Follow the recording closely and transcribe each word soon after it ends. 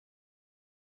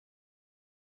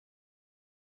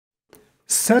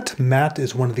Set matte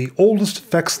is one of the oldest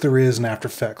effects there is in After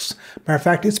Effects. Matter of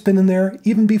fact, it's been in there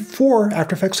even before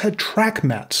After Effects had track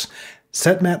mattes.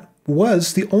 Set matte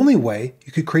was the only way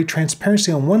you could create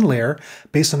transparency on one layer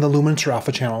based on the luminance or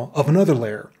alpha channel of another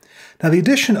layer. Now, the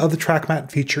addition of the track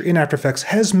matte feature in After Effects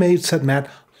has made set matte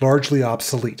largely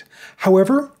obsolete.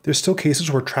 However, there's still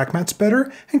cases where track matte's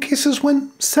better and cases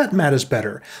when set matte is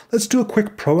better. Let's do a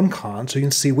quick pro and con so you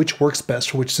can see which works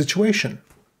best for which situation.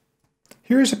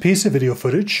 Here's a piece of video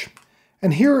footage,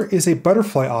 and here is a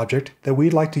butterfly object that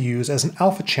we'd like to use as an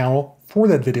alpha channel for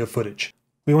that video footage.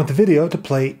 We want the video to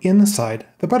play inside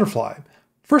the butterfly.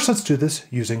 First, let's do this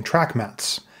using track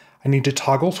mattes. I need to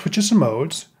toggle switches and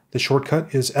modes. The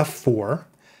shortcut is F4.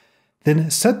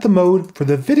 Then set the mode for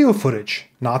the video footage,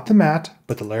 not the matte,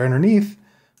 but the layer underneath,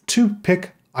 to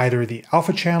pick either the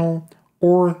alpha channel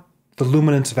or the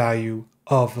luminance value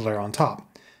of the layer on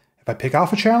top. If I pick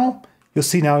alpha channel, you'll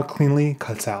see now it cleanly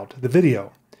cuts out the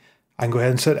video. I can go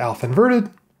ahead and set alpha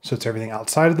inverted, so it's everything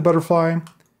outside of the butterfly.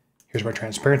 Here's my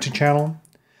transparency channel.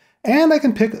 And I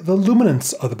can pick the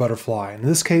luminance of the butterfly. In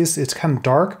this case, it's kind of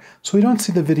dark, so we don't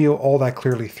see the video all that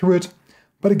clearly through it.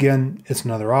 But again, it's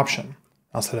another option.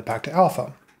 I'll set it back to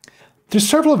alpha. There's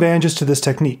several advantages to this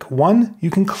technique. One, you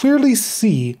can clearly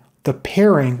see the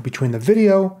pairing between the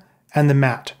video and the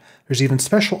matte. There's even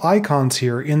special icons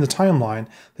here in the timeline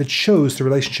that shows the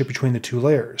relationship between the two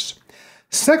layers.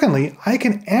 Secondly, I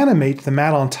can animate the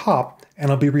matte on top and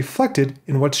it'll be reflected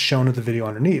in what's shown in the video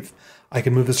underneath. I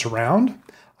can move this around.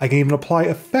 I can even apply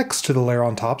effects to the layer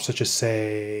on top, such as,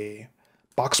 say,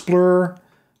 box blur,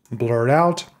 blur it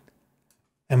out.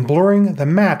 And blurring the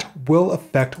matte will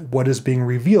affect what is being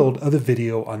revealed of the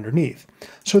video underneath.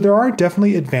 So there are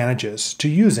definitely advantages to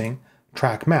using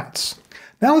track mattes.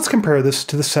 Now let's compare this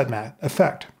to the set matte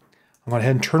effect. I'm going to go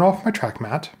ahead and turn off my track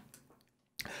matte.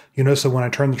 You notice that when I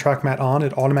turn the track matte on,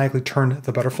 it automatically turned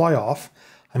the butterfly off.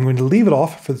 I'm going to leave it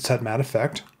off for the set matte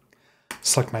effect.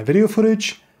 Select my video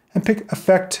footage and pick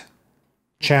Effect,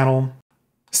 Channel,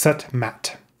 Set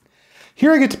Matte.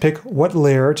 Here I get to pick what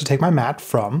layer to take my matte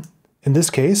from. In this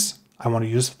case, I want to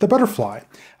use the butterfly.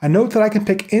 And note that I can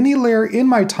pick any layer in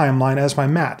my timeline as my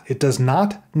matte. It does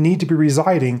not need to be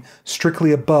residing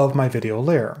strictly above my video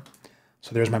layer.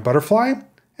 So there's my butterfly,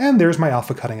 and there's my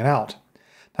alpha cutting it out.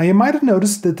 Now you might have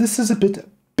noticed that this is a bit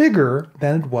bigger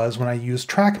than it was when I used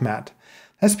track matte.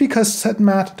 That's because set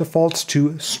matte defaults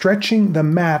to stretching the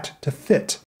matte to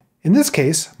fit. In this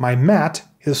case, my matte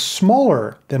is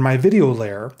smaller than my video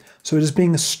layer, so it is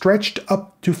being stretched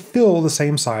up to fill the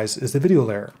same size as the video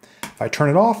layer. If I turn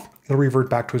it off, it'll revert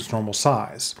back to its normal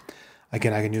size.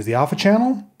 Again, I can use the alpha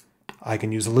channel, I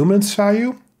can use the luminance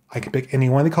value, I can pick any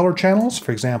one of the color channels.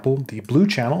 For example, the blue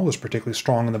channel was particularly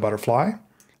strong in the butterfly.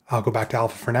 I'll go back to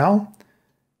alpha for now,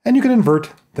 and you can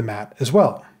invert the matte as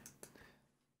well.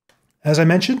 As I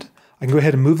mentioned, I can go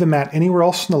ahead and move the matte anywhere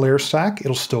else in the layer stack,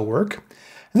 it'll still work.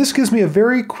 And this gives me a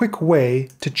very quick way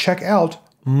to check out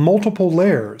multiple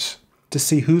layers to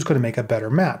see who's going to make a better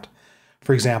matte.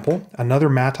 For example, another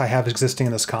matte I have existing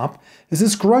in this comp is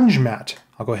this grunge matte.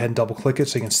 I'll go ahead and double click it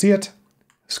so you can see it,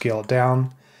 scale it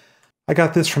down. I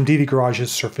got this from DV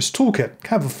Garage's Surface Toolkit,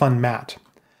 kind of a fun matte.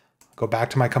 Go back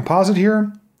to my composite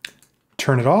here,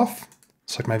 turn it off,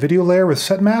 select my video layer with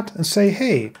set matte and say,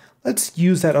 hey, let's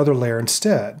use that other layer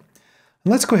instead.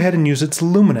 And let's go ahead and use its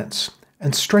luminance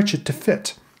and stretch it to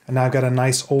fit. And now I've got a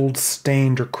nice old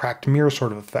stained or cracked mirror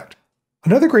sort of effect.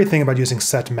 Another great thing about using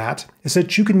set matte is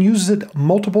that you can use it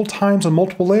multiple times on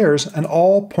multiple layers and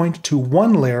all point to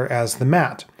one layer as the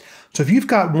matte. So if you've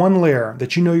got one layer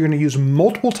that you know you're going to use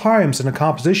multiple times in a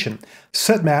composition,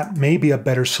 set matte may be a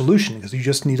better solution because you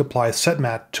just need to apply set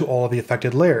matte to all of the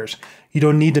affected layers. You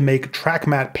don't need to make track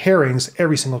matte pairings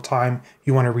every single time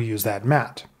you want to reuse that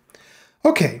matte.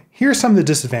 Okay, here are some of the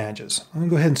disadvantages. I'm going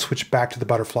to go ahead and switch back to the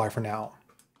butterfly for now.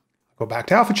 Go back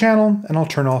to alpha channel and I'll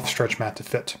turn off stretch matte to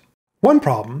fit. One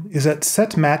problem is that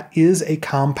set matte is a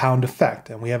compound effect,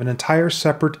 and we have an entire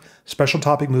separate special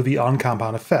topic movie on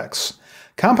compound effects.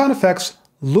 Compound effects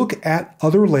look at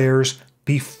other layers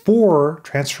before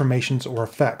transformations or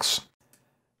effects.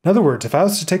 In other words, if I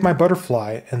was to take my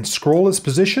butterfly and scroll its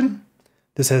position,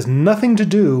 this has nothing to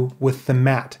do with the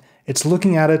matte. It's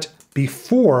looking at it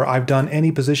before I've done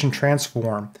any position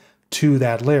transform to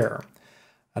that layer.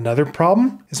 Another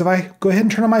problem is if I go ahead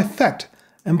and turn on my effect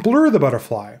and blur the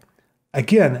butterfly.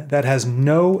 Again, that has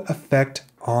no effect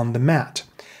on the matte.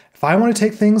 If I want to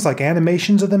take things like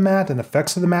animations of the matte and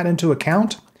effects of the matte into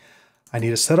account, I need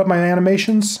to set up my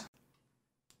animations,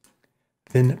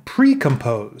 then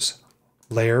pre-compose,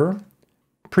 layer,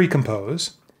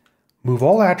 pre-compose, move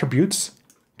all attributes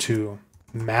to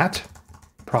matte,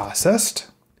 processed,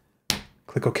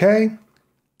 Click OK.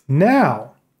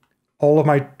 Now, all of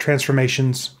my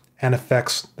transformations and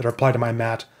effects that are applied to my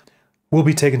mat will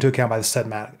be taken into account by the set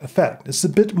mat effect. It's a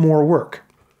bit more work.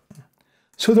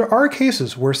 So there are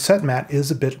cases where set mat is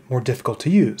a bit more difficult to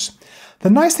use. The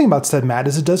nice thing about set mat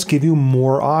is it does give you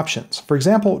more options. For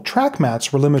example, track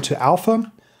mats were limited to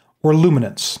alpha or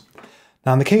luminance.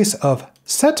 Now in the case of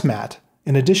set mat,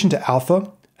 in addition to alpha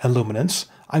and luminance,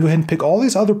 I go ahead and pick all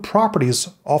these other properties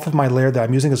off of my layer that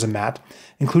I'm using as a mat,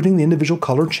 including the individual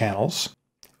color channels.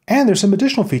 And there's some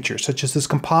additional features, such as this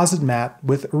composite mat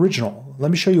with original. Let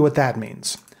me show you what that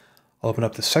means. I'll open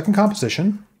up the second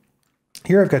composition.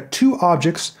 Here I've got two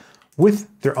objects with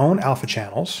their own alpha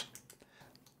channels.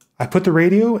 I put the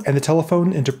radio and the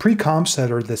telephone into pre-comps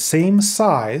that are the same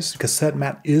size, because set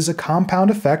mat is a compound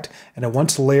effect and it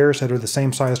wants layers that are the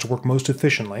same size to work most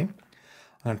efficiently. I'm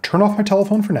going to turn off my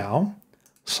telephone for now,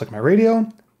 select my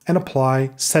radio, and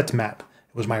apply set mat.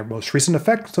 It was my most recent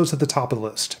effect, so it's at the top of the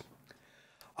list.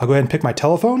 I'll go ahead and pick my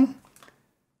telephone,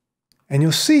 and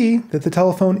you'll see that the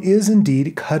telephone is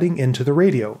indeed cutting into the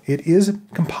radio. It is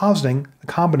compositing a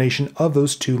combination of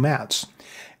those two mats.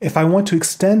 If I want to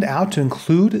extend out to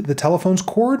include the telephone's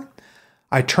cord,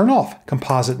 I turn off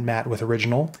composite mat with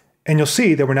original, and you'll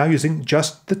see that we're now using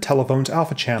just the telephone's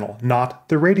alpha channel, not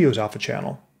the radio's alpha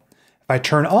channel. If I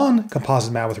turn on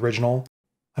composite mat with original,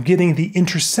 I'm getting the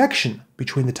intersection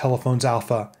between the telephone's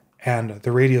alpha and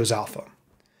the radio's alpha.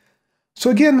 So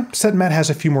again, set mat has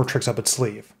a few more tricks up its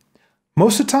sleeve.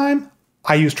 Most of the time,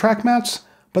 I use track mats,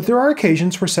 but there are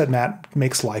occasions where set mat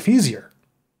makes life easier.